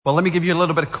Well, let me give you a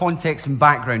little bit of context and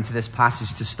background to this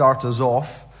passage to start us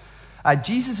off.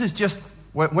 Jesus is just,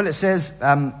 when it says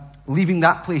leaving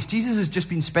that place, Jesus has just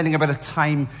been spending a bit of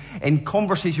time in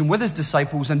conversation with his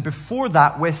disciples, and before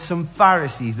that with some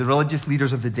Pharisees, the religious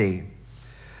leaders of the day.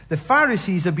 The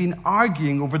Pharisees have been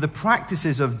arguing over the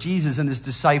practices of Jesus and his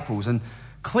disciples and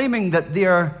claiming that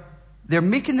they're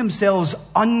making themselves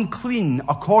unclean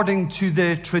according to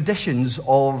the traditions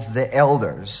of the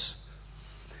elders.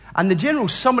 And the general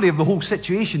summary of the whole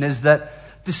situation is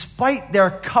that despite their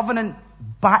covenant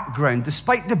background,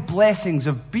 despite the blessings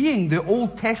of being the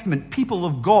Old Testament people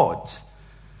of God,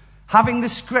 having the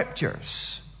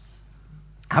scriptures,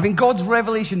 having God's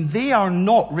revelation, they are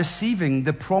not receiving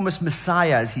the promised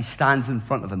Messiah as he stands in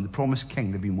front of them, the promised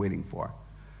king they've been waiting for.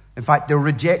 In fact, they're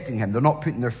rejecting him. They're not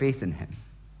putting their faith in him.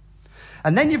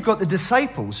 And then you've got the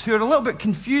disciples who are a little bit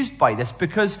confused by this,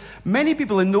 because many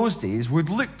people in those days would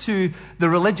look to the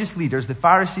religious leaders, the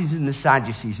Pharisees and the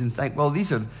Sadducees, and think, well,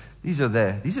 these are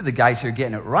the guys who are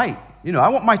getting it right. You know, I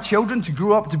want my children to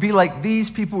grow up to be like these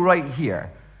people right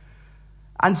here.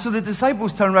 And so the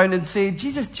disciples turn around and say,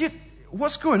 Jesus,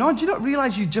 what's going on? Do you not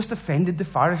realize you just offended the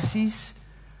Pharisees?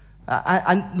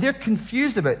 And they're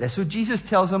confused about this. So Jesus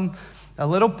tells them a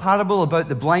little parable about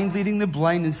the blind leading the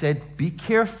blind and said, be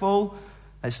careful.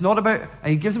 It's not about, and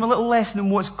he gives them a little lesson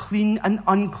on what's clean and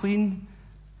unclean,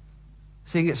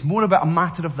 saying it's more about a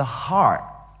matter of the heart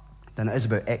than it is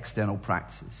about external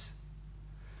practices.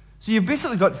 So you've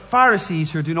basically got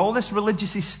Pharisees who are doing all this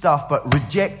religious stuff but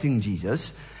rejecting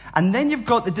Jesus. And then you've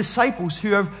got the disciples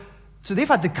who have, so they've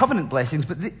had the covenant blessings,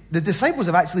 but the disciples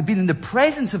have actually been in the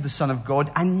presence of the Son of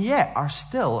God and yet are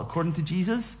still, according to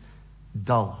Jesus,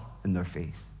 dull in their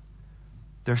faith.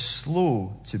 They're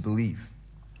slow to believe.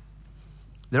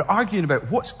 They're arguing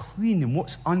about what's clean and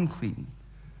what's unclean.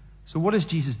 So what does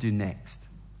Jesus do next?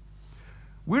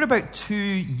 We're about 2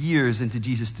 years into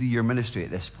Jesus' 3-year ministry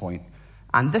at this point,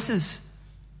 and this is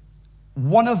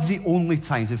one of the only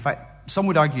times, in fact, some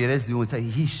would argue it is the only time,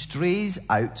 he strays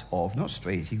out of, not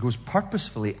strays, he goes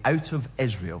purposefully out of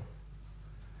Israel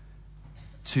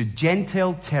to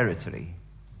Gentile territory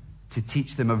to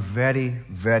teach them a very,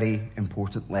 very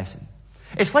important lesson.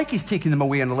 It's like he's taking them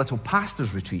away on a little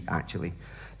pastor's retreat, actually.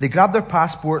 They grab their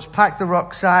passports, pack their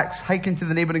rucksacks, hike into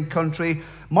the neighboring country.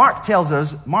 Mark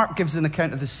gives an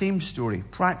account of the same story,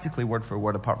 practically word for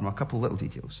word, apart from a couple of little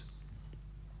details.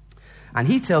 And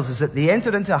he tells us that they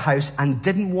entered into a house and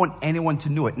didn't want anyone to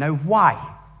know it. Now,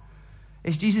 why?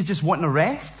 Is Jesus just wanting a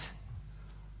rest?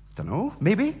 Don't know,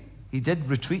 maybe. He did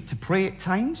retreat to pray at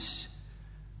times.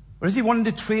 Or is he wanting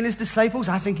to train his disciples?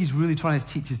 I think he's really trying to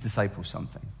teach his disciples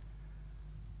something.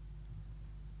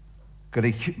 But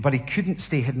he couldn't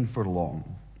stay hidden for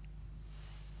long.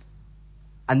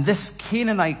 And this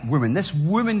Canaanite woman, this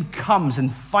woman comes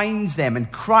and finds them and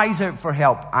cries out for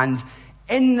help. And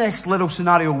in this little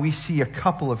scenario, we see a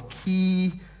couple of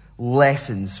key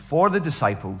lessons for the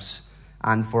disciples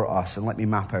and for us. And let me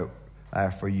map out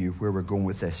for you where we're going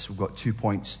with this. We've got 2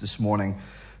 points this morning.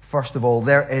 First of all,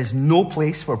 there is no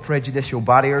place for prejudicial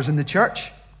barriers in the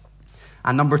church.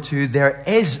 And number 2, there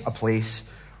is a place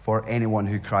for anyone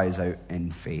who cries out in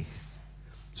faith.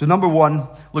 So number 1,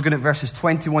 looking at verses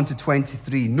 21 to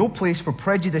 23, no place for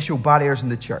prejudicial barriers in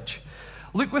the church.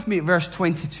 Look with me at verse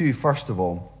 22 first of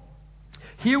all.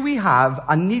 Here we have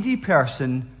a needy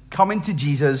person coming to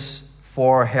Jesus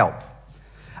for help.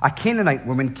 A Canaanite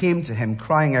woman came to him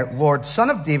crying out, Lord, Son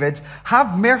of David,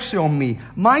 have mercy on me.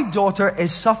 My daughter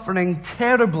is suffering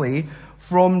terribly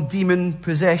from demon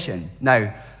possession.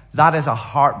 Now, that is a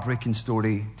heartbreaking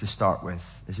story to start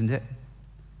with, isn't it?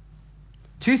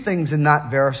 2 things in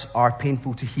that verse are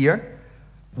painful to hear.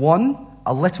 1,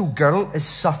 a little girl is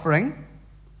suffering.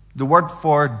 The word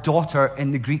for daughter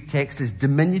in the Greek text is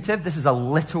diminutive. This is a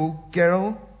little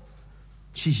girl.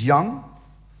 She's young.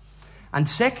 And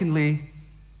secondly,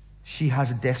 she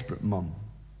has a desperate mum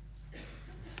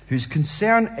whose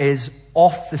concern is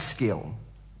off the scale.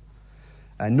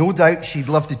 No doubt she'd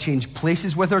love to change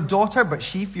places with her daughter, but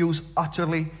she feels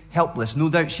utterly helpless. No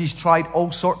doubt she's tried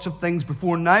all sorts of things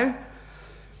before now,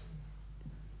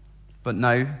 but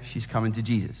now she's coming to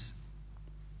Jesus.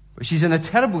 But she's in a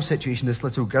terrible situation, this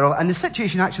little girl, and the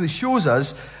situation actually shows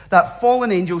us that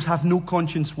fallen angels have no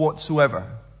conscience whatsoever.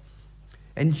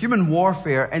 In human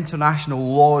warfare,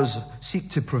 international laws seek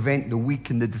to prevent the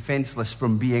weak and the defenseless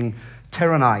from being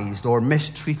tyrannized or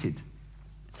mistreated.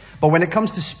 But when it comes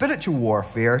to spiritual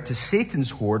warfare, to Satan's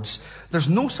hordes, there's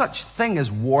no such thing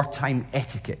as wartime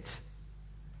etiquette.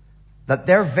 That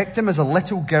their victim is a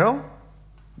little girl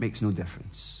makes no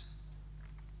difference.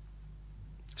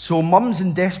 So mum's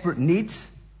in desperate need.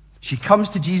 She comes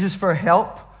to Jesus for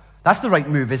help. That's the right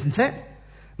move, isn't it?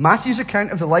 Matthew's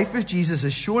account of the life of Jesus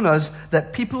has shown us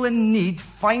that people in need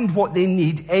find what they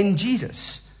need in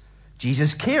Jesus.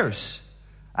 Jesus cares.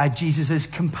 Jesus is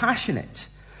compassionate.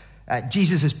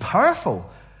 Jesus is powerful.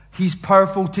 He's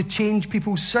powerful to change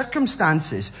people's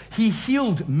circumstances. He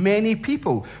healed many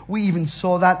people. We even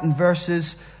saw that in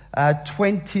verses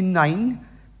 29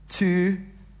 to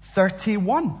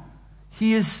 31.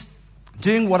 He is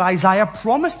doing what Isaiah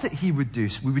promised that he would do.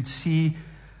 So we would see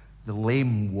the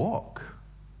lame walk,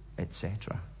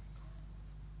 etc.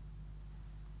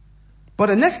 But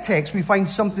in this text, we find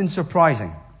something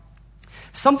surprising.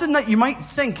 Something that you might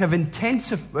think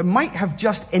might have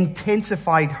just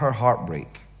intensified her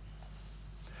heartbreak.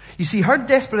 You see, her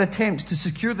desperate attempts to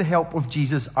secure the help of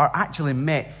Jesus are actually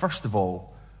met, first of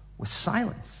all, with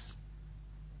silence.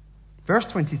 Verse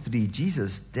 23,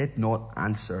 Jesus did not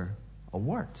answer a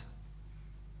word.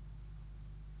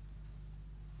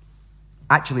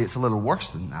 Actually, it's a little worse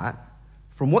than that.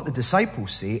 From what the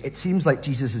disciples say, it seems like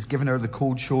Jesus has given her the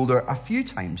cold shoulder a few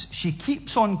times. She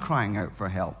keeps on crying out for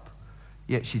help,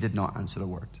 yet she did not answer a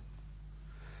word.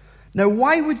 Now,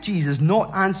 why would Jesus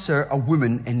not answer a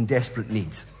woman in desperate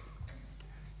need?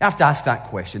 You have to ask that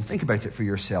question. Think about it for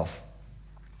yourself.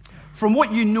 From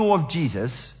what you know of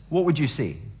Jesus, what would you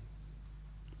say?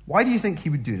 Why do you think he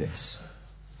would do this?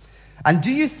 And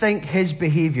do you think his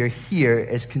behavior here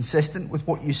is consistent with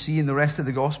what you see in the rest of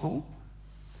the gospel?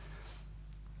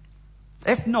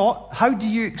 If not, how do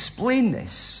you explain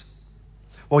this?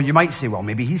 Well, you might say, well,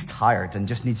 maybe he's tired and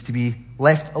just needs to be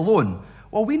left alone.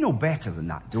 Well, we know better than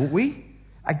that, don't we?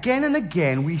 Again and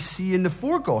again, we see in the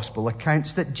four gospel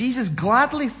accounts that Jesus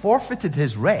gladly forfeited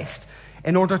his rest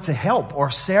in order to help or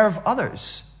serve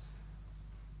others.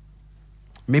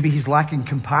 Maybe he's lacking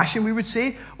compassion, we would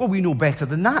say. Well, we know better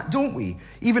than that, don't we?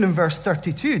 Even in verse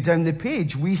 32, down the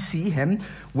page, we see him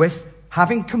with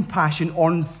having compassion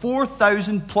on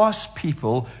 4,000 plus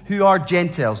people who are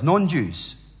Gentiles,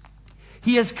 non-Jews.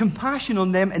 He has compassion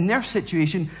on them in their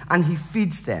situation, and he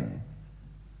feeds them.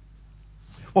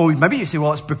 Well, maybe you say,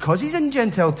 well, it's because he's in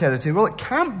Gentile territory. Well, it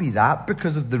can't be that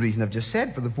because of the reason I've just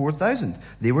said for the 4,000.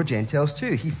 They were Gentiles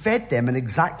too. He fed them in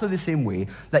exactly the same way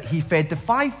that he fed the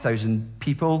 5,000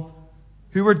 people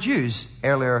who were Jews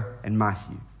earlier in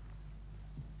Matthew.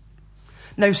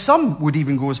 Now, some would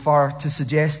even go as far to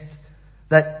suggest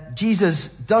that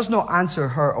Jesus does not answer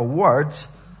her a word,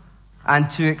 and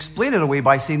to explain it away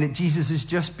by saying that Jesus is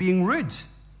just being rude.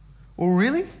 Oh,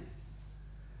 really?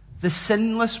 The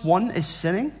sinless one is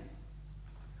sinning?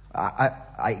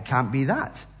 It can't be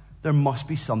that. There must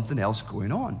be something else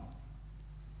going on.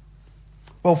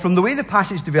 Well, from the way the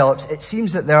passage develops, it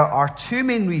seems that there are two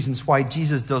main reasons why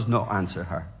Jesus does not answer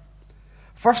her.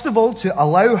 First of all, to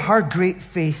allow her great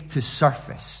faith to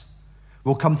surface.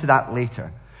 We'll come to that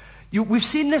later. We've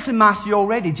seen this in Matthew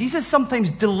already. Jesus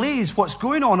sometimes delays what's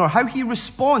going on or how he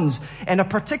responds in a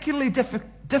particularly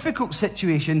difficult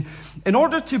situation in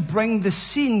order to bring the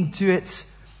scene to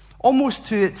its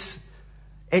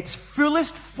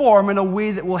fullest form in a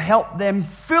way that will help them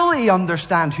fully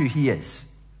understand who he is.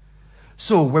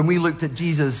 So when we looked at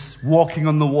Jesus walking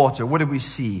on the water, what did we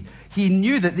see? He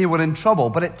knew that they were in trouble,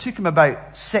 but it took him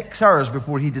about 6 hours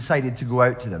before he decided to go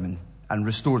out to them and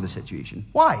restore the situation.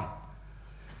 Why?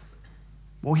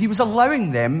 Well, he was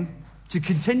allowing them to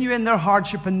continue in their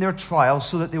hardship and their trial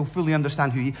so that they'll fully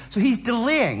understand who he is. So he's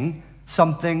delaying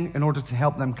something in order to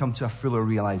help them come to a fuller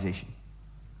realization.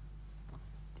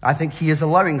 I think he is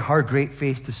allowing her great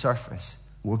faith to surface.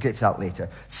 We'll get to that later.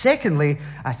 Secondly,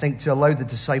 I think to allow the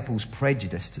disciples'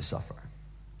 prejudice to suffer.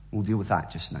 We'll deal with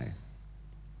that just now.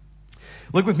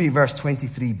 Look with me at verse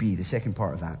 23b, the second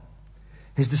part of that.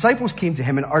 His disciples came to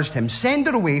him and urged him, "Send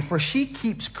her away, for she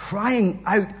keeps crying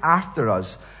out after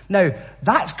us." Now,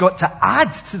 that's got to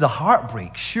add to the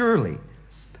heartbreak, surely.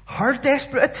 Her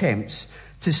desperate attempts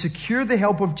to secure the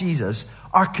help of Jesus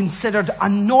are considered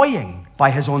annoying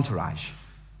by his entourage.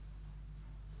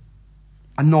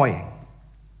 Annoying.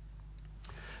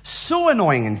 So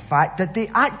annoying, in fact, that they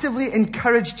actively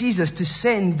encourage Jesus to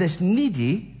send this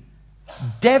needy,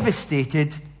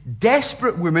 devastated,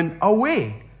 desperate woman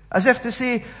away. As if to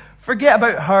say, forget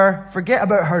about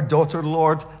her daughter,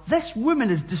 Lord. This woman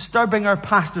is disturbing our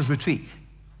pastor's retreat.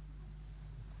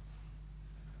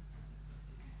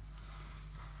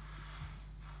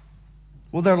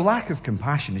 Well, their lack of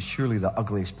compassion is surely the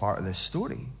ugliest part of this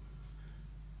story.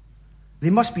 They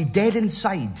must be dead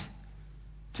inside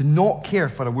to not care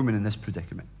for a woman in this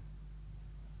predicament.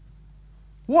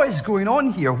 What is going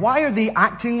on here? Why are they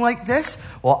acting like this?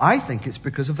 Well, I think it's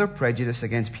because of their prejudice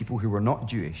against people who were not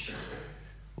Jewish,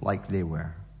 like they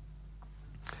were.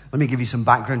 Let me give you some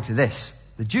background to this.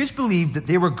 The Jews believed that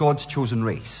they were God's chosen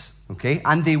race, okay?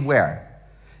 And they were.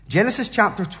 Genesis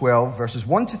chapter 12, verses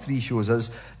 1 to 3 shows us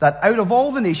that out of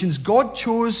all the nations, God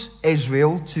chose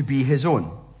Israel to be his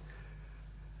own.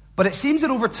 But it seems that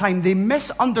over time they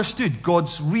misunderstood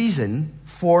God's reason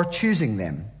for choosing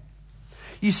them.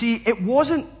 You see, it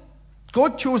wasn't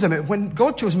God chose them. When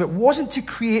God chose them, it wasn't to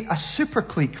create a super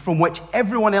clique from which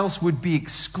everyone else would be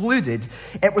excluded.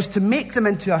 It was to make them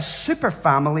into a super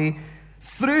family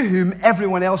through whom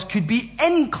everyone else could be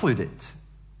included.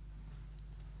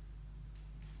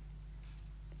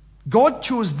 God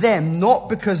chose them not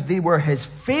because they were his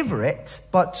favorite,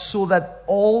 but so that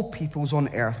all peoples on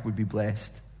earth would be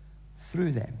blessed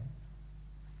through them.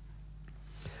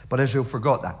 But Israel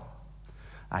forgot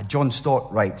that. John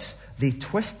Stott writes, they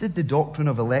twisted the doctrine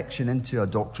of election into a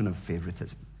doctrine of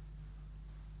favoritism.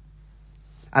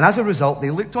 And as a result,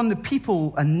 they looked on the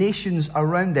people and nations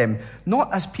around them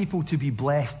not as people to be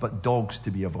blessed, but dogs to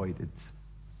be avoided.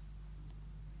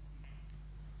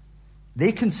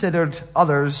 They considered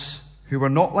others who were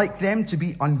not like them to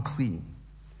be unclean,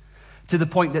 to the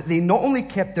point that they not only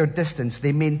kept their distance,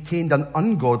 they maintained an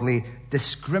ungodly,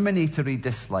 discriminatory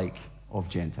dislike of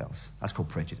Gentiles. That's called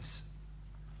prejudice.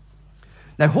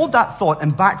 Now hold that thought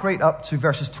and back right up to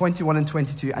verses 21 and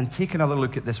 22 and take another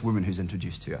look at this woman who's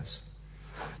introduced to us.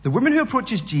 The woman who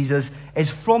approaches Jesus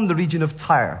is from the region of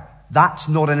Tyre. That's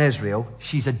not in Israel.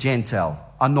 She's a Gentile,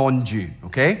 a non-Jew,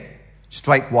 okay?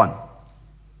 Strike one.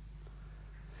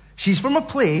 She's from a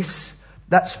place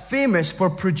that's famous for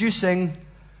producing,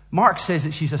 Mark says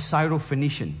that she's a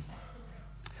Syrophoenician.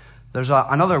 There's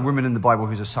another woman in the Bible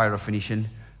who's a Syrophoenician.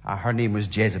 Her name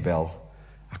was Jezebel,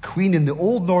 a queen in the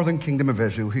old northern kingdom of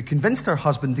Israel who convinced her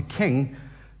husband, the king,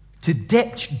 to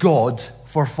ditch God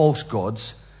for false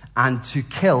gods and to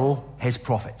kill his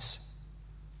prophets.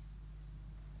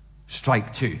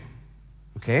 Strike two.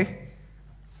 Okay?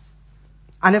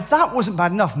 And if that wasn't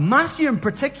bad enough, Matthew in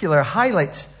particular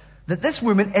highlights that this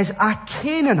woman is a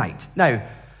Canaanite. Now,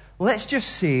 let's just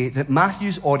say that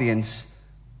Matthew's audience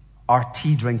are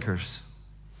tea drinkers.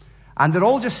 And they're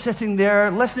all just sitting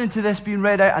there listening to this being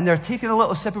read out, and they're taking a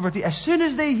little sip of her tea. As soon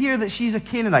as they hear that she's a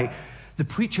Canaanite, the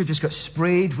preacher just got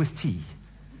sprayed with tea.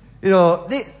 You know,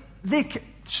 they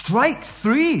strike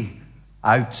three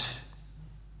out.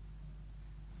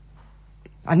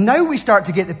 And now we start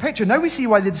to get the picture. Now we see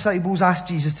why the disciples asked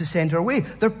Jesus to send her away.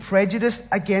 They're prejudiced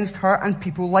against her and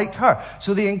people like her.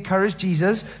 So they encourage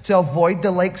Jesus to avoid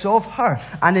the likes of her.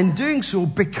 And in doing so,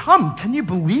 become, can you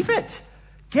believe it?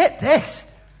 Get this.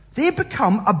 They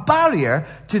become a barrier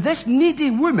to this needy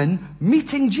woman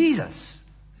meeting Jesus.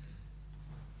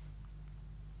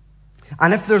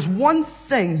 And if there's one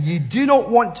thing you do not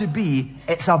want to be,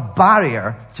 it's a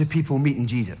barrier to people meeting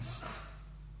Jesus.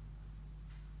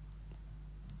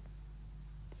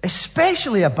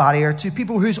 Especially a barrier to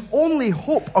people whose only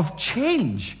hope of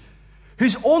change,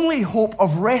 whose only hope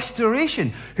of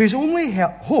restoration, whose only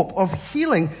hope of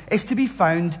healing is to be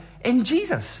found in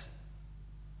Jesus.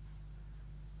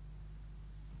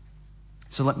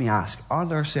 So let me ask, are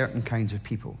there certain kinds of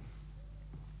people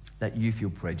that you feel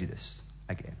prejudiced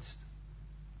against?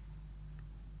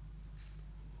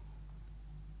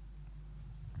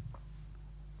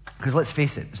 Because let's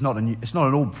face it, it's not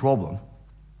an old problem.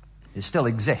 It still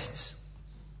exists.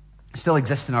 It still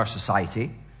exists in our society.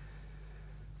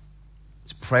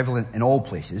 It's prevalent in all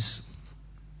places.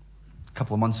 A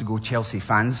couple of months ago, Chelsea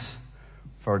fans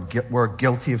were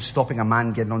guilty of stopping a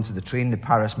man getting onto the train, the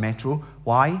Paris Metro.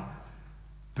 Why?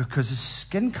 Because his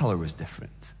skin color was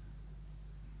different.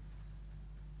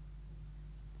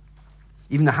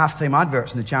 Even the halftime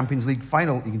adverts in the Champions League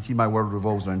final, you can see my world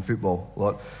revolves around football a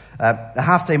lot. The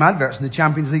halftime adverts in the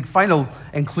Champions League final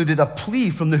included a plea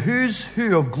from the who's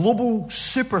who of global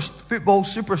football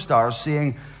superstars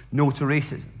saying no to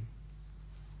racism.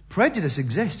 Prejudice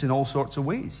exists in all sorts of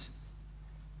ways.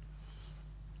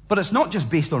 But it's not just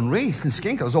based on race and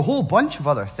skin color. There's a whole bunch of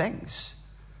other things.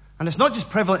 And it's not just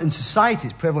prevalent in society,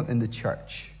 it's prevalent in the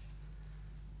church.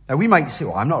 Now we might say,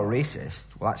 well, I'm not a racist.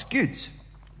 Well, that's good.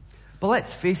 But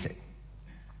let's face it,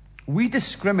 we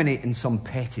discriminate in some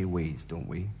petty ways, don't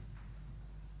we?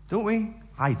 Don't we?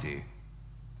 I do.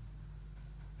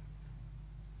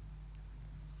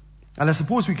 And I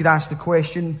suppose we could ask the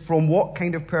question, from what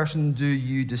kind of person do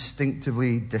you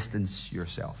distinctively distance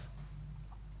yourself?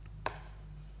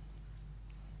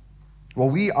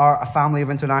 Well, we are a family of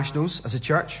internationals as a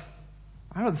church.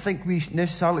 I don't think we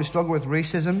necessarily struggle with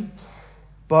racism,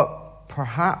 but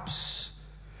perhaps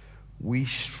we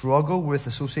struggle with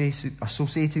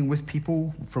associating with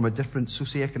people from a different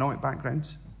socioeconomic background.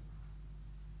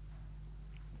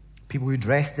 People who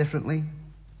dress differently.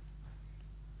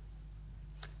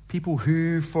 People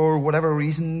who, for whatever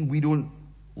reason, we don't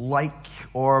like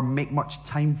or make much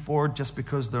time for just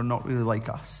because they're not really like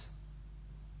us.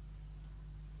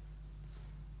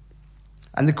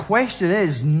 And the question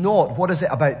is not what is it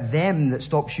about them that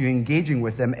stops you engaging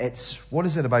with them, it's what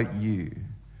is it about you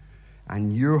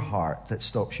and your heart that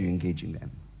stops you engaging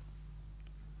them.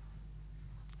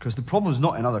 Because the problem is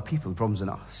not in other people, the problem's in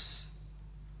us.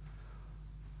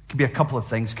 It could be a couple of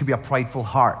things. It could be a prideful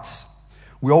heart.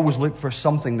 We always look for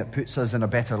something that puts us in a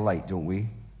better light, don't we?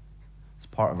 It's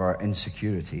part of our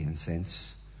insecurity, in a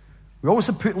sense. We always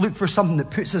look for something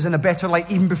that puts us in a better light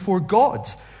even before God.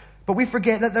 But we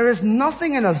forget that there is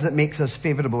nothing in us that makes us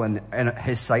favorable in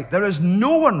his sight. There is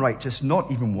no one righteous,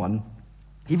 not even one.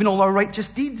 Even all our righteous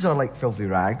deeds are like filthy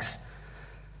rags.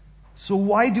 So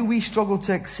why do we struggle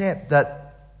to accept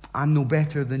that I'm no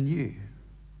better than you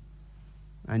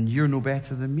and you're no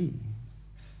better than me?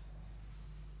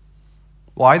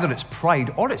 Well, either it's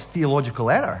pride or it's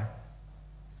theological error.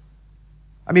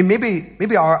 I mean,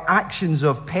 maybe our actions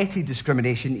of petty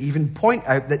discrimination even point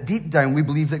out that deep down we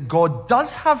believe that God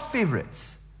does have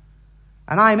favorites,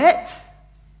 and I'm it.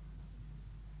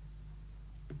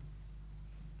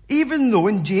 Even though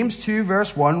in James 2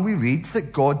 verse 1 we read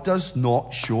that God does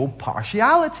not show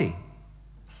partiality.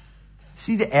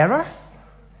 See the error?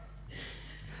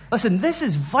 Listen, this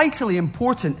is vitally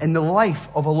important in the life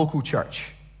of a local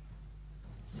church.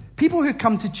 People who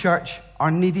come to church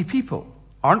are needy people,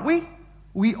 aren't we?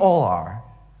 We all are.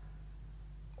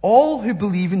 All who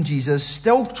believe in Jesus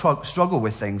still struggle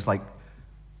with things like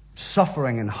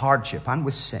suffering and hardship and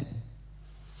with sin.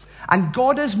 And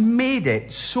God has made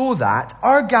it so that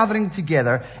our gathering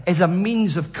together is a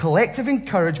means of collective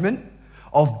encouragement,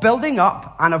 of building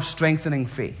up, and of strengthening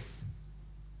faith.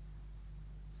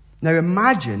 Now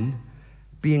imagine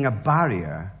being a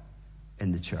barrier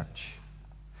in the church.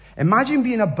 Imagine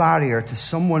being a barrier to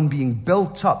someone being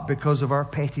built up because of our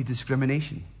petty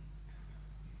discrimination.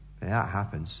 Yeah, it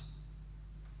happens.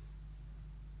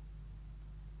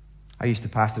 I used to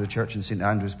pastor a church in St.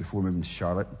 Andrews before moving to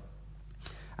Charlotte.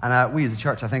 And we as a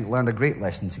church, I think, learned a great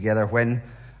lesson together when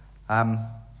a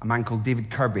man called David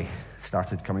Kirby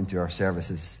started coming to our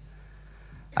services.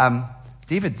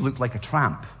 David looked like a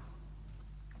tramp.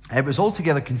 It was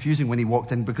altogether confusing when he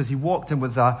walked in because he walked in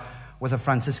with a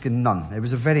Franciscan nun. It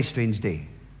was a very strange day.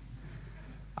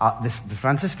 The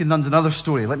Franciscan nun's another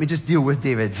story. Let me just deal with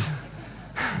David.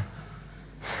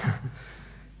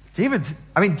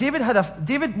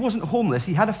 David wasn't homeless.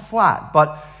 He had a flat.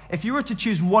 But if you were to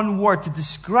choose one word to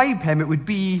describe him, it would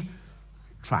be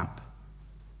tramp.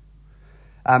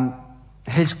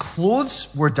 His clothes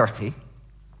were dirty.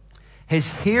 His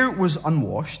hair was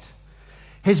unwashed.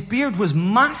 His beard was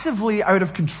massively out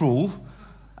of control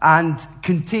and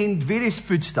contained various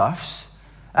foodstuffs.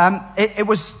 It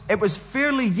was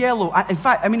fairly yellow. In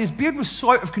fact, his beard was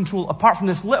so out of control, apart from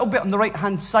this little bit on the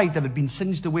right-hand side that had been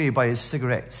singed away by his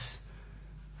cigarettes.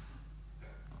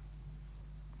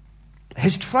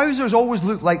 His trousers always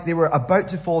looked like they were about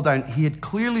to fall down. He had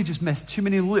clearly just missed too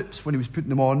many loops when he was putting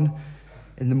them on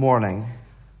in the morning.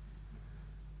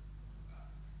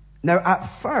 Now, at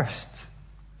first,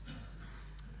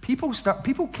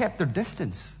 people kept their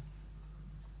distance.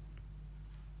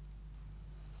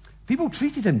 People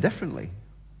treated him differently.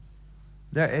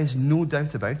 There is no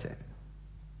doubt about it.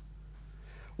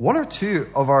 One or two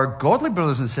of our godly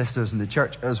brothers and sisters in the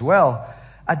church as well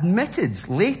admitted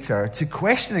later to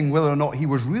questioning whether or not he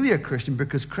was really a Christian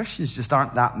because Christians just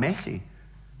aren't that messy.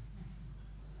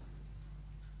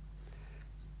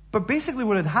 But basically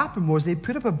what had happened was they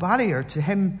put up a barrier to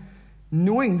him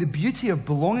knowing the beauty of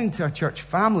belonging to a church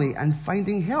family and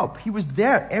finding help. He was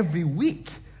there every week,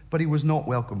 but he was not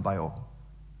welcomed by all.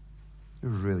 It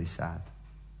was really sad.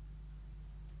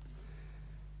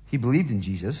 He believed in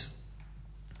Jesus.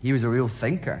 He was a real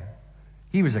thinker.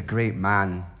 He was a great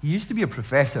man. He used to be a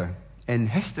professor in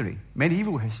history,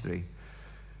 medieval history.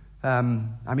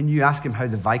 You ask him how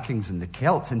the Vikings and the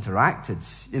Celts interacted.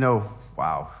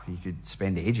 Wow, he could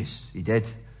spend ages. He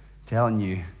did, telling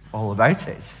you all about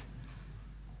it.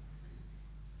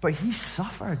 But he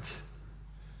suffered.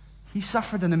 He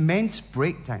suffered an immense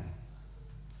breakdown.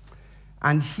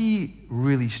 And he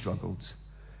really struggled.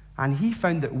 And he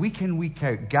found that week in, week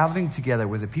out, gathering together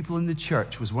with the people in the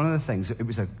church was one of the things. It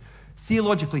was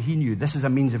theologically, he knew this is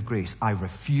a means of grace. I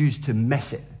refuse to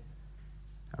miss it.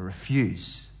 I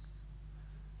refuse.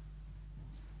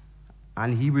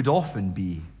 And he would often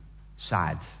be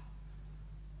sad,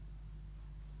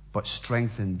 but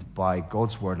strengthened by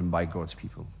God's word and by God's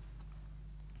people.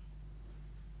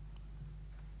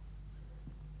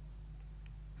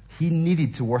 He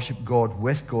needed to worship God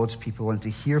with God's people and to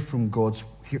hear from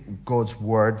God's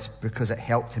words because it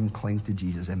helped him cling to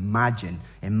Jesus. Imagine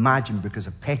because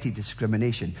of petty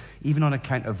discrimination, even on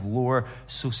account of lower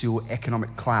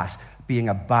socioeconomic class, being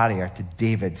a barrier to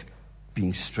David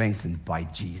being strengthened by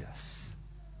Jesus.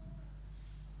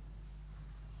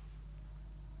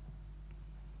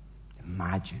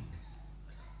 Imagine.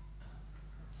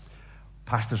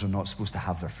 Pastors are not supposed to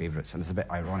have their favorites, and it's a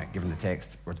bit ironic given the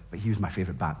text, but he was my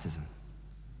favorite baptism.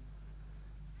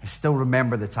 I still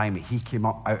remember the time that he came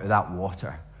up out of that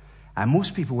water. And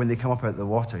most people, when they come up out of the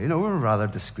water, we're rather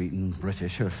discreet and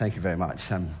British. Oh, thank you very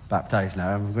much. I'm baptized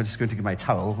now. I'm just going to get my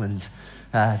towel and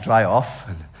dry off,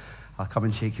 and I'll come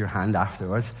and shake your hand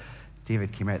afterwards.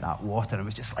 David came out of that water, and it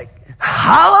was just like,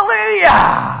 hallelujah!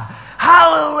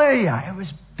 Hallelujah! It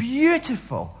was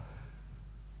beautiful.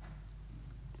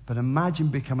 But imagine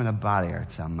becoming a barrier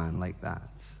to a man like that.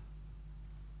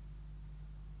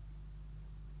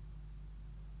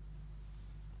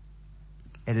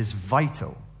 It is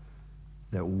vital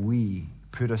that we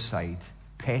put aside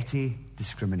petty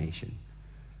discrimination,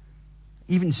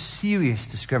 even serious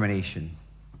discrimination.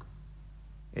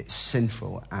 It's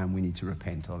sinful and we need to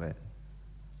repent of it.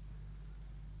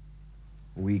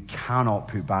 We cannot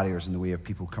put barriers in the way of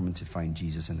people coming to find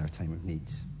Jesus in their time of need.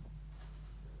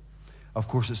 Of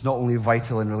course, it's not only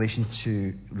vital in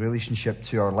relationship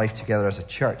to our life together as a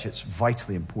church, it's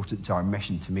vitally important to our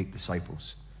mission to make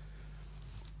disciples.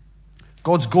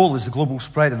 God's goal is the global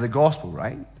spread of the gospel,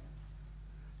 right?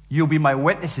 You'll be my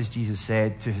witnesses, Jesus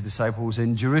said to his disciples,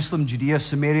 in Jerusalem, Judea,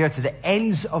 Samaria, to the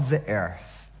ends of the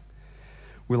earth.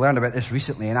 We learned about this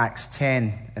recently in Acts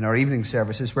 10 in our evening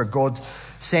services, where God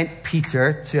sent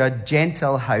Peter to a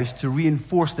Gentile house to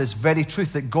reinforce this very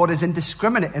truth that God is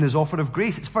indiscriminate in his offer of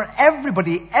grace. It's for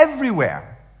everybody,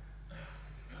 everywhere.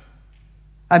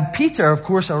 And Peter, of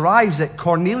course, arrives at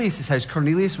Cornelius' house.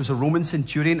 Cornelius was a Roman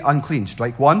centurion, unclean.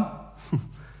 Strike one.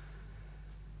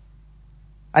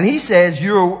 And he says,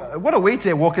 what a way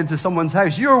to walk into someone's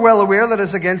house. You're well aware that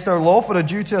it's against our law for a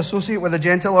Jew to associate with a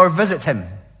Gentile or visit him.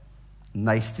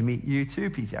 Nice to meet you too,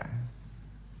 Peter.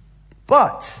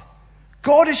 But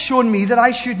God has shown me that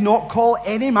I should not call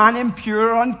any man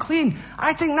impure or unclean.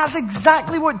 I think that's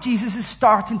exactly what Jesus is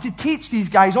starting to teach these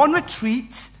guys on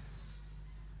retreat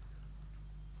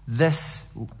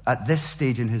at this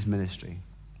stage in his ministry.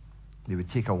 They would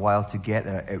take a while to get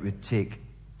there. It would take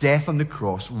death on the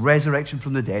cross, resurrection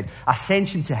from the dead,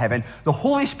 ascension to heaven, the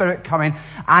Holy Spirit coming,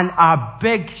 and a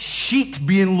big sheet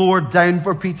being lowered down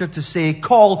for Peter to say,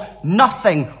 call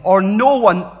nothing or no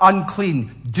one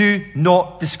unclean. Do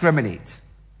not discriminate.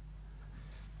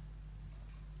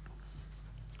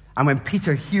 And when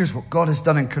Peter hears what God has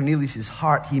done in Cornelius'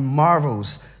 heart, he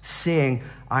marvels, saying,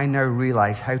 I now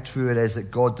realize how true it is that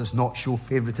God does not show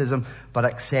favoritism, but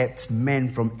accepts men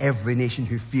from every nation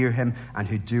who fear him and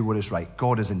who do what is right.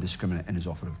 God is indiscriminate in his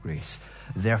offer of grace.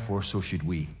 Therefore, so should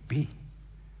we be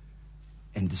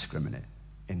indiscriminate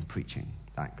in preaching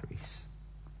that grace.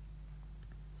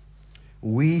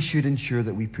 We should ensure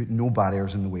that we put no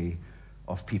barriers in the way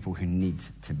of people who need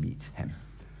to meet him.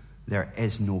 There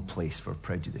is no place for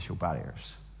prejudicial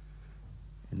barriers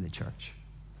in the church.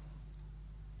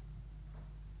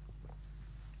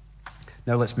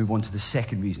 Now let's move on to the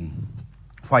second reason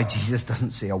why Jesus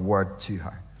doesn't say a word to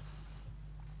her.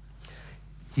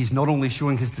 He's not only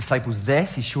showing his disciples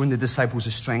this, he's showing the disciples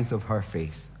the strength of her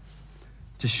faith.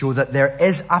 To show that there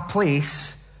is a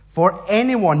place for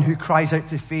anyone who cries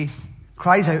out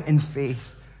in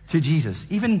faith to Jesus.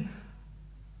 Even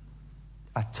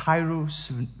where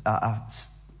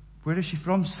is she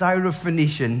from?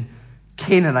 Syrophoenician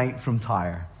Canaanite from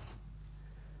Tyre.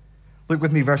 Look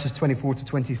with me, verses 24 to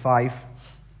 25.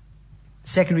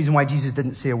 Second reason why Jesus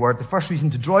didn't say a word. The first reason,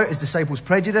 to draw out his disciples'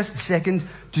 prejudice. The second,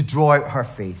 to draw out her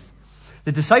faith.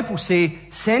 The disciples say,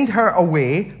 send her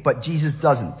away, but Jesus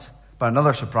doesn't. But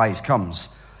another surprise comes.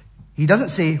 He doesn't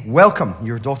say, welcome,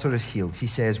 your daughter is healed. He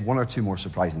says one or two more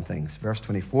surprising things. Verse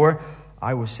 24,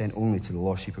 I was sent only to the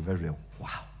lost sheep of Israel.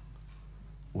 Wow.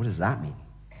 What does that mean?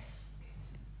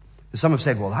 Some have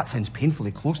said, well, that sounds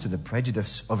painfully close to the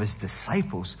prejudice of his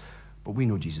disciples. But we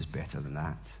know Jesus better than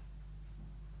that.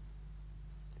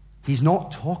 He's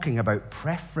not talking about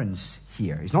preference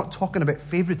here. He's not talking about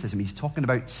favoritism. He's talking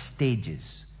about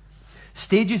stages.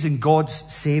 Stages in God's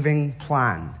saving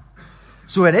plan.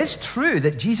 So it is true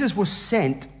that Jesus was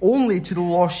sent only to the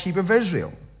lost sheep of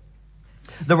Israel.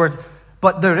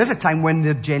 But there is a time when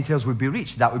the Gentiles would be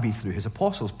reached. That would be through his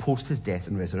apostles, post his death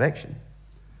and resurrection.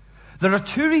 There are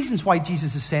two reasons why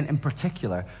Jesus is sent in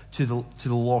particular to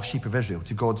the lost sheep of Israel,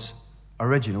 to God's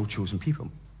original chosen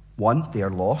people. One, they are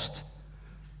lost.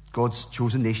 God's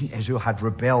chosen nation, Israel, had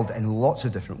rebelled in lots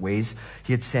of different ways.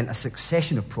 He had sent a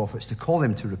succession of prophets to call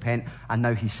them to repent, and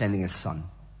now he's sending his son.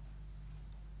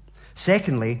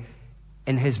 Secondly,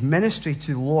 in his ministry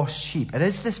to lost sheep, it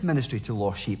is this ministry to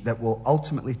lost sheep that will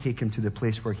ultimately take him to the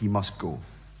place where he must go,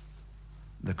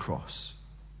 the cross.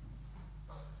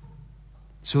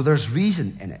 So there's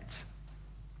reason in it.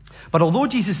 But although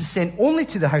Jesus is sent only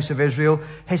to the house of Israel,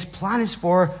 his plan is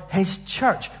for his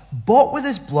church, bought with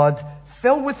his blood,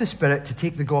 filled with the Spirit, to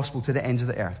take the gospel to the ends of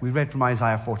the earth. We read from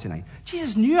Isaiah 49.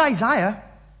 Jesus knew Isaiah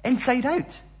inside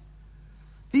out.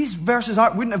 These verses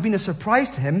wouldn't have been a surprise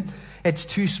to him. It's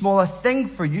too small a thing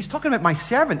for you. He's talking about my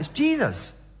servant. It's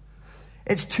Jesus.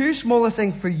 It's too small a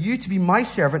thing for you to be my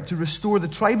servant, to restore the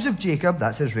tribes of Jacob,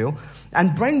 that's Israel,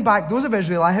 and bring back those of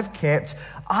Israel I have kept.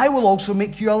 I will also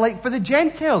make you a light for the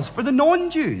Gentiles, for the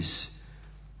non-Jews,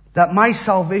 that my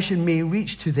salvation may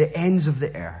reach to the ends of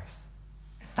the earth.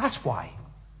 That's why.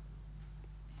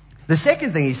 The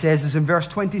second thing he says is in verse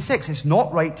 26. It's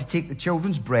not right to take the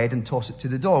children's bread and toss it to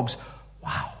the dogs.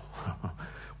 Wow.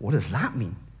 What does that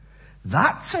mean?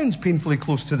 That sounds painfully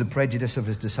close to the prejudice of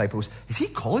his disciples. Is he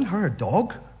calling her a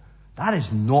dog? That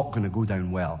is not going to go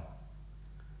down well.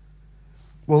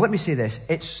 Well, let me say this.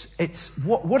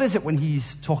 What is it when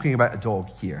he's talking about a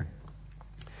dog here?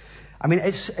 I mean,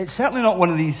 it's certainly not one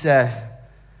of these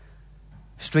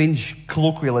strange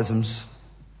colloquialisms,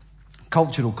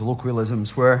 cultural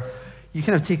colloquialisms, where you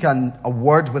kind of take a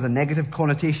word with a negative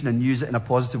connotation and use it in a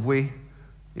positive way.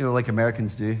 You know, like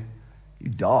Americans do. You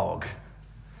dog.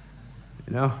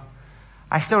 You know,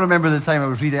 I still remember the time I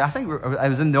was reading. I think I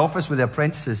was in the office with the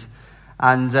apprentices,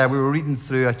 and we were reading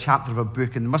through a chapter of a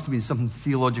book, and there must have been something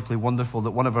theologically wonderful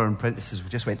that one of our apprentices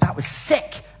just went, "That was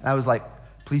sick," and I was like,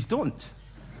 "Please don't."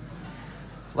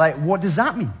 Like, what does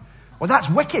that mean? Well, that's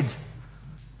wicked.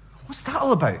 What's that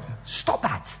all about? Stop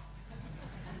that.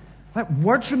 Let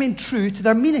words remain true to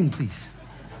their meaning, please.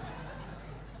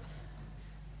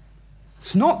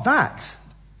 It's not that.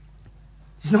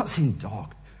 He's not saying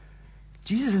dog.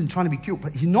 Jesus isn't trying to be cute,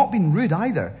 but he's not being rude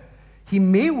either. He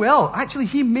may well,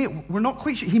 we're not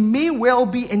quite sure, he may well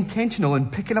be intentional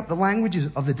in picking up the languages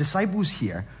of the disciples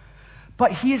here,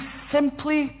 but he is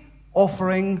simply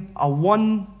offering a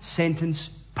one-sentence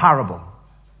parable.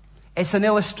 It's an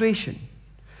illustration.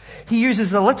 He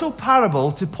uses a little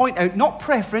parable to point out not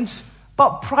preference,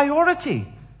 but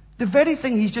priority. The very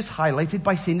thing he's just highlighted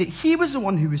by saying that he was the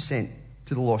one who was sent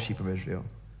to the lost sheep of Israel.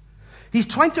 He's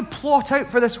trying to plot out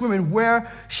for this woman where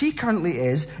she currently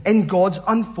is in God's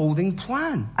unfolding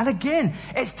plan. And again,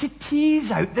 it's to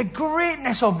tease out the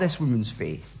greatness of this woman's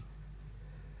faith.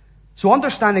 So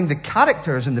understanding the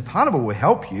characters in the parable will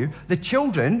help you. The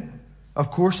children,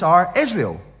 of course, are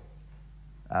Israel.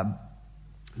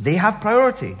 They have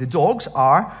priority. The dogs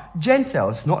are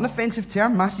Gentiles. It's not an offensive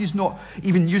term. Matthew's not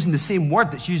even using the same word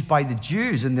that's used by the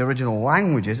Jews in the original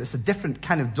languages. It's a different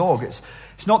kind of dog. It's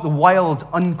not the wild,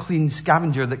 unclean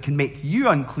scavenger that can make you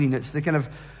unclean. It's the kind of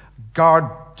guard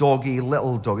doggy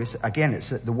little dog. It's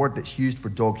the word that's used for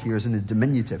dog here is in the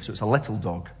diminutive, so it's a little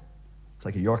dog. It's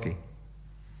like a Yorkie.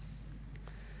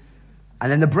 And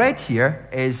then the bread here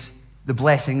is the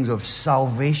blessings of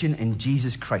salvation in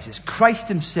Jesus Christ. It's Christ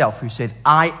himself who says,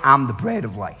 "I am the bread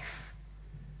of life."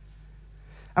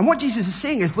 And what Jesus is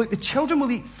saying is, look, the children will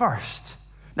eat first.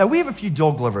 Now, we have a few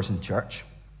dog lovers in church.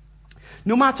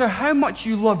 No matter how much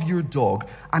you love your dog,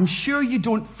 I'm sure you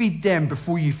don't feed them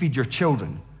before you feed your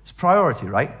children. It's priority,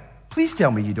 right? Please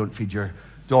tell me you don't feed your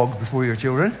dog before your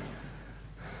children.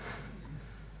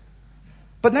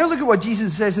 But now look at what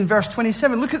Jesus says in verse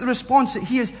 27. Look at the response that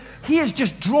he has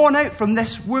just drawn out from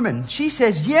this woman. She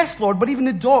says, "Yes, Lord, but even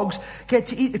the dogs get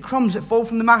to eat the crumbs that fall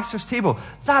from the master's table."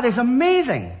 That is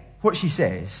amazing, what she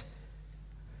says.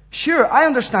 Sure, I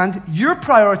understand your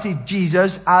priority,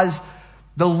 Jesus, as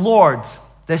the Lord,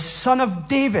 the Son of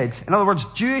David. In other words,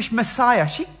 Jewish Messiah.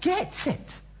 She gets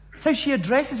it. That's how she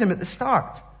addresses him at the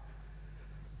start.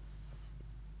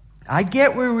 I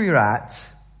get where we're at.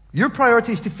 Your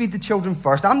priority is to feed the children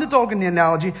first. I'm the dog in the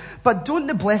analogy, but don't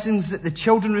the blessings that the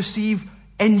children receive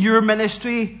in your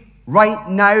ministry right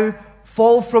now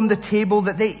fall from the table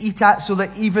that they eat at so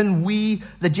that even we,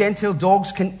 the Gentile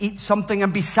dogs, can eat something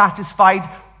and be satisfied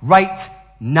right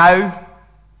now?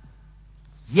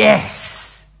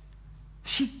 Yes.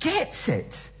 She gets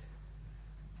it.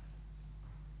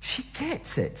 She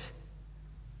gets it.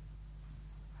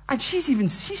 And she's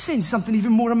saying something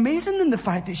even more amazing than the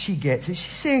fact that she gets it.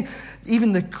 She's saying,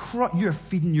 you're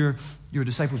feeding your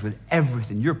disciples with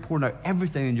everything. You're pouring out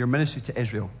everything in your ministry to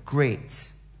Israel.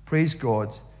 Great. Praise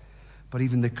God. But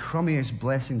even the crummiest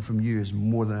blessing from you is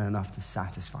more than enough to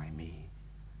satisfy me.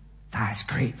 That's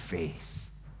great faith.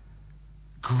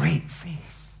 great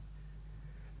faith.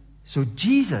 So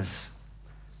Jesus,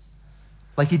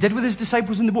 like he did with his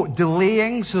disciples in the boat,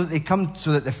 delaying so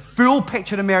that the full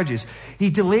picture emerges. He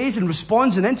delays and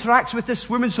responds and interacts with this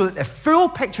woman so that the full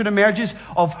picture emerges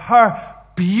of her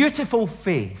beautiful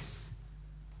faith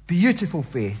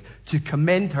to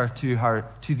commend her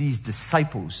to these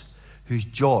disciples whose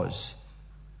jaws,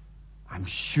 I'm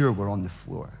sure, were on the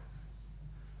floor.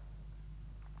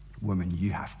 Woman,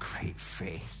 you have great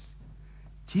faith.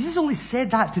 Jesus only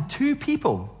said that to 2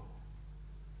 people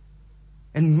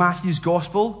in Matthew's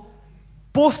gospel,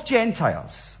 both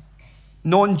Gentiles,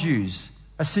 non-Jews,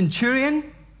 a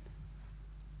centurion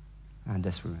and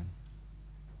this woman.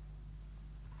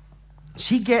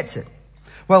 She gets it.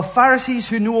 While Pharisees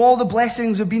who know all the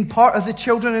blessings of being part of the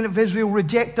children of Israel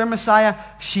reject their Messiah,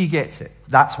 she gets it.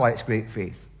 That's why it's great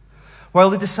faith. While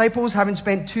the disciples, having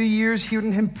spent 2 years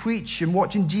hearing him preach and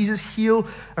watching Jesus heal,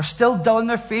 are still dull in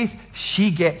their faith,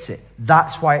 she gets it.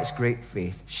 That's why it's great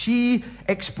faith. She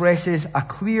expresses a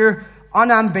clear,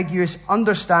 unambiguous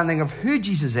understanding of who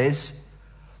Jesus is,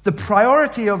 the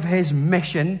priority of his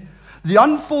mission, the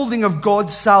unfolding of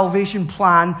God's salvation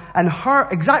plan, and her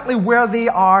exactly where they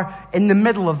are in the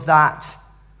middle of that.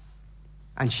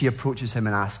 And she approaches him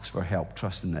and asks for help,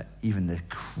 trusting that even the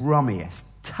crummiest,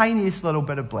 tiniest little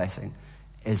bit of blessing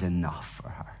is enough for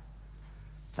her.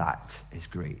 That is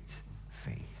great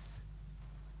faith.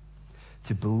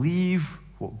 To believe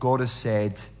what God has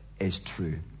said is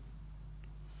true.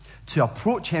 To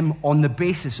approach him on the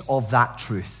basis of that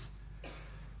truth,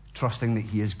 trusting that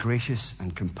he is gracious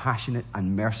and compassionate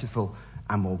and merciful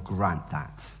and will grant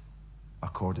that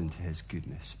according to his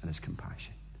goodness and his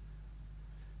compassion.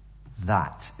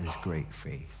 That is great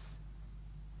faith.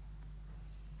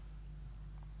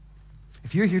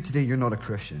 If you're here today, you're not a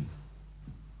Christian,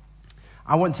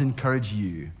 I want to encourage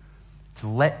you to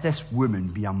let this woman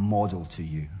be a model to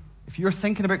you. If you're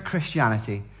thinking about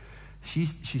Christianity,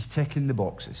 she's ticking the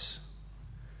boxes.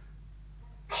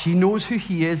 She knows who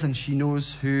he is and she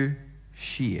knows who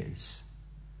she is.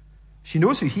 She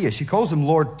knows who he is. She calls him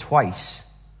Lord twice.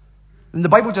 And the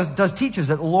Bible just does teach us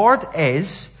that Lord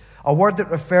is a word that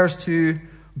refers to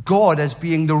God as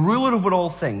being the ruler over all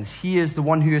things. He is the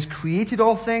one who has created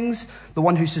all things, the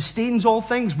one who sustains all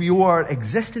things. We owe our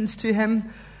existence to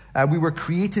him. We were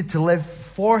created to live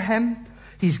for him.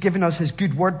 He's given us his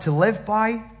good word to live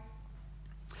by.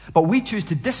 But we choose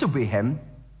to disobey him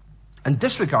and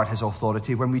disregard his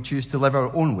authority when we choose to live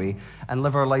our own way and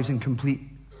live our lives in complete,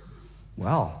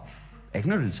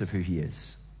 ignorance of who he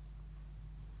is.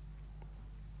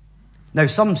 Now,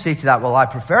 some say to that, I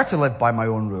prefer to live by my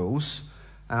own rules.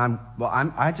 And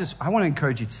I want to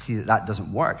encourage you to see that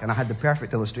doesn't work. And I had the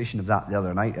perfect illustration of that the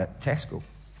other night at Tesco.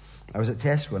 I was at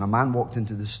Tesco and a man walked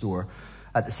into the store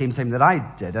at the same time that I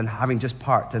did, and having just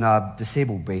parked in a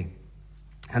disabled bay.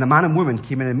 And a man and woman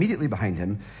came in immediately behind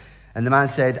him. And the man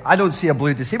said, "I don't see a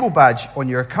blue disabled badge on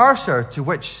your car, sir." To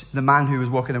which the man who was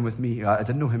walking in with me, I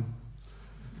didn't know him,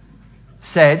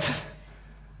 said,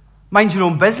 "Mind your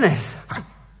own business." I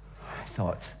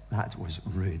thought that was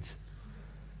rude.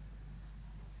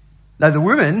 Now, the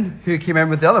woman who came in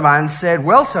with the other man said,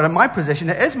 "Well, sir, in my position,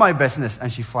 it is my business."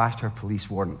 And she flashed her police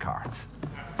warrant card.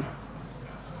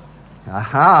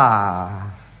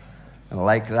 Aha! I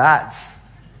like that.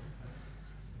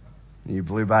 You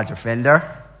blue badge offender.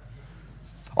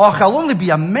 "Oh, I'll only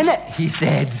be a minute," he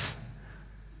said.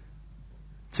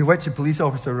 To which a police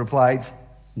officer replied,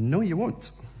 "No, you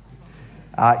won't.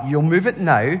 You'll move it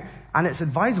now, and it's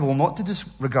advisable not to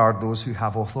disregard those who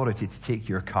have authority to take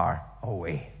your car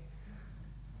away."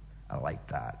 I like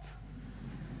that.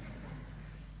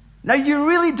 Now, you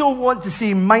really don't want to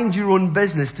say "mind your own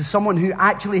business" to someone who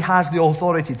actually has the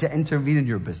authority to intervene in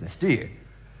your business, do you?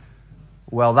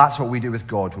 Well, that's what we do with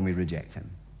God when we reject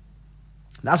him.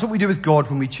 That's what we do with God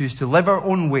when we choose to live our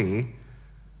own way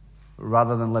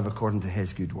rather than live according to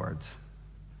his good word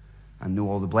and know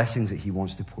all the blessings that he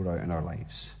wants to pour out in our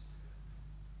lives.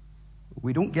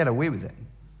 We don't get away with it.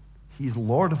 He's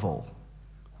Lord of all,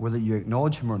 whether you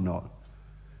acknowledge him or not.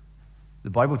 The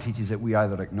Bible teaches that we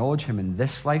either acknowledge him in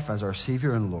this life as our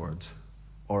Savior and Lord,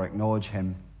 or acknowledge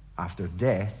him after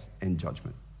death in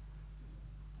judgment.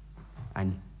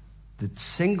 And the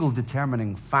single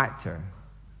determining factor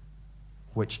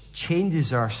which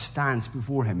changes our stance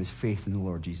before him is faith in the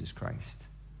Lord Jesus Christ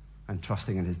and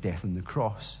trusting in his death on the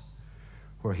cross,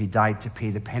 where he died to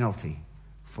pay the penalty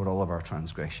for all of our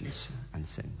transgressions and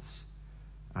sins,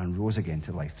 and rose again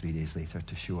to life 3 days later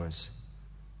to show us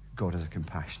God is a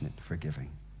compassionate, forgiving,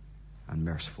 and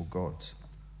merciful God.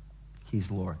 He's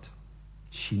Lord.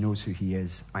 She knows who he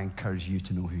is. I encourage you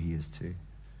to know who he is too.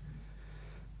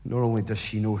 Not only does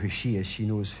she know who she is, she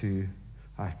knows who,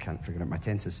 I can't figure out my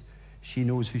tenses. She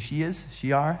knows who she is,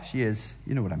 she is,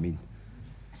 you know what I mean.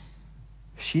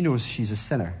 She knows she's a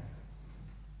sinner.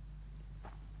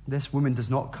 This woman does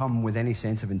not come with any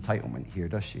sense of entitlement here,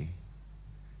 does she?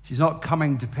 She's not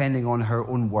coming depending on her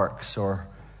own works or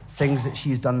things that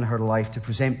she's done in her life to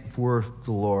present before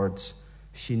the Lord.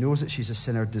 She knows that she's a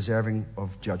sinner deserving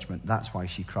of judgment. That's why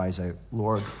she cries out,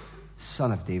 Lord,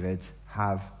 Son of David,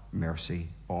 have mercy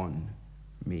on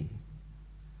me.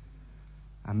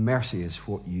 And mercy is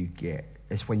what you get.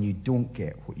 It's when you don't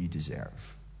get what you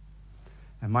deserve.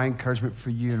 And my encouragement for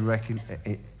you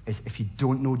is if you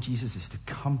don't know Jesus, is to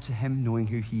come to him knowing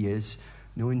who he is,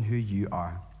 knowing who you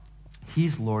are.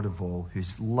 He's Lord of all,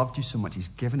 who's loved you so much, he's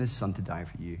given his son to die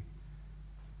for you.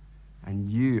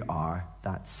 And you are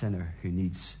that sinner who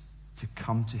needs to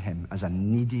come to him as a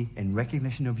needy, in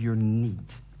recognition of your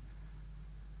need,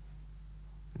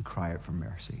 and cry out for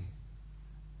mercy.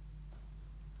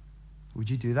 Would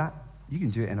you do that? You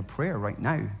can do it in a prayer right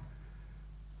now.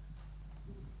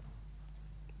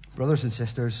 Brothers and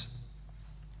sisters,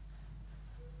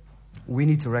 we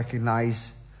need to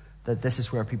recognize that this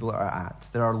is where people are at.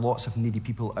 There are lots of needy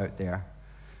people out there.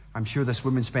 I'm sure this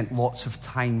woman spent lots of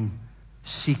time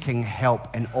seeking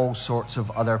help in all sorts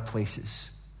of other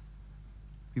places.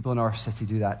 People in our city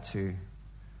do that too.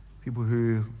 People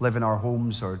who live in our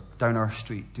homes or down our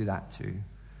street do that too.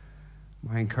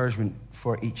 My encouragement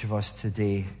for each of us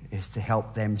today is to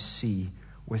help them see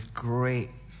with great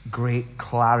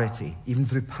clarity, even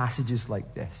through passages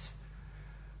like this,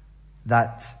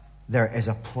 that there is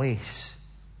a place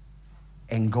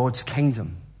in God's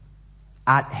kingdom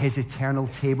at his eternal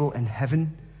table in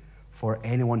heaven for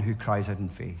anyone who cries out in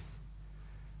faith.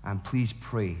 And please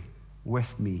pray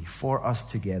with me for us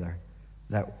together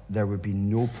that there would be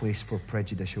no place for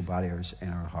prejudicial barriers in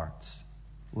our hearts.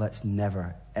 Let's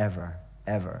never, ever,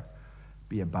 ever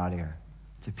be a barrier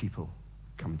to people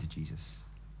coming to Jesus.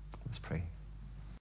 Let's pray.